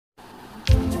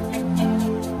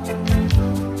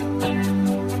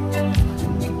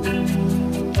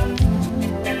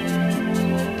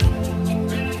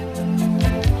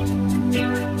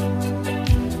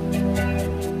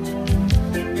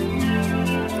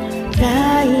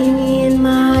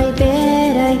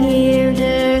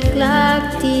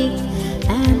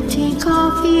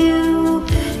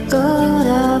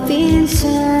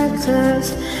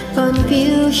circles,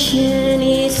 confusion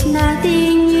is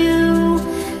nothing new.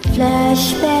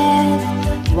 Flashback,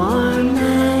 warm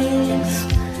nights,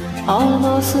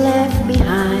 almost left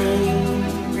behind.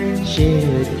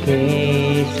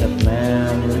 Suitcase of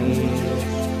memories,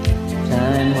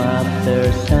 time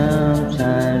after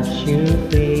sometimes you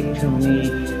picture me.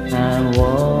 I'm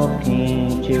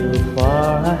walking too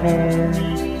far ahead.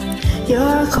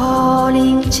 You're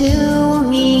calling to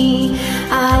me,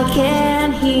 I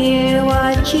can't hear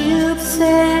what you've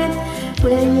said.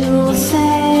 When you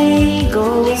say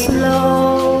go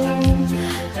slow,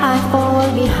 I fall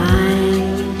behind.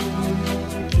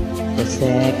 The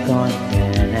second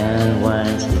hand, and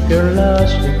once you're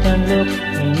lost, you can look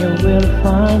and you will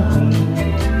find me.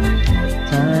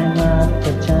 Time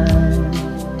after time,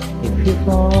 if you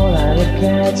fall, I will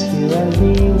catch you and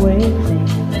be waiting.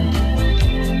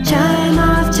 Time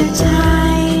after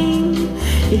time,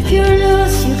 if you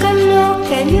lose, you can look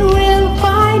and you will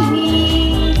find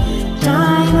me.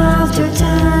 Time after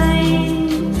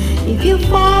time, if you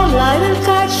fall, I will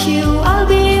catch you, I'll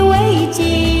be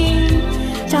waiting.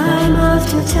 Time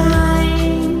after time.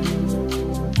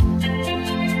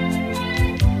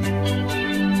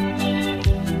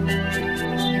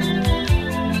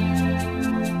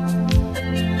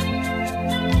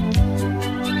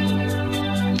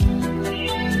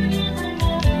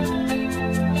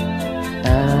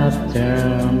 After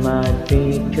my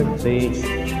picture fades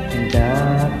and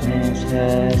darkness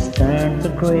has turned to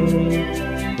gray,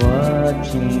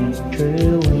 watching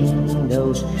through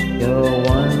windows, you're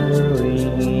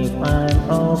wondering if I'm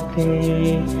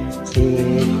okay.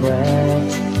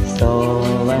 Secrets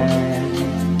stolen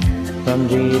from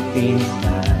deep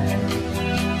inside.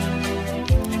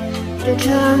 The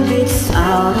drum is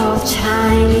out of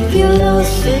time. If you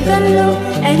lose, you can look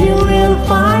and you will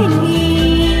find me.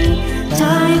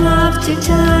 Time after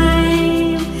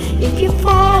time, if you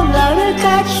fall, I will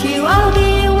catch you, I'll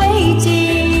be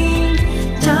waiting.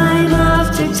 Time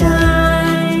after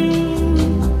time.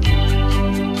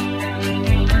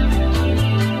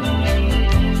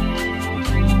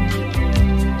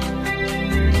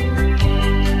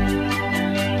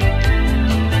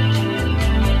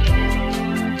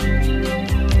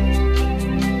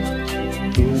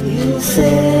 You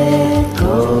said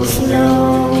go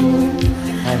slow,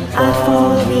 I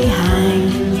fall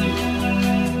behind.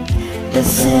 The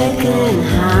second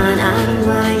hand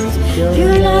unwinds. You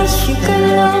lost, you can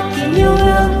look and you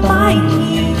will find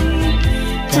me.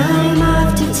 Time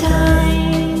after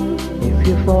time. If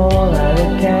you fall, I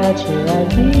will catch you, I'll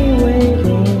be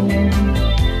waiting.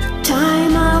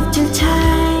 Time after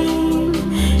time.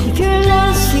 If you're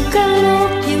lost, you can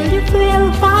look, you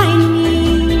will find me.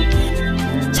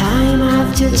 Time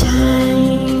after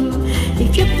time.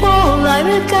 If you fall, I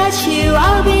will catch you,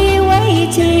 I'll be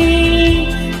waiting.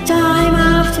 Time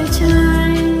after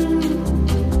time.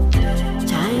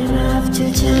 Time after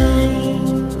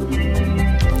time.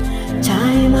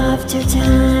 Time after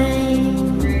time.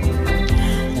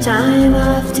 Time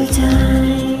after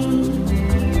time.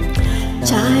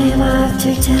 Time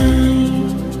after time.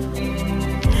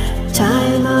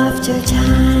 Time after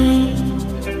time.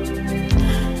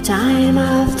 Time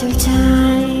after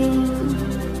time.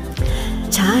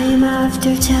 Time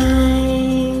after time.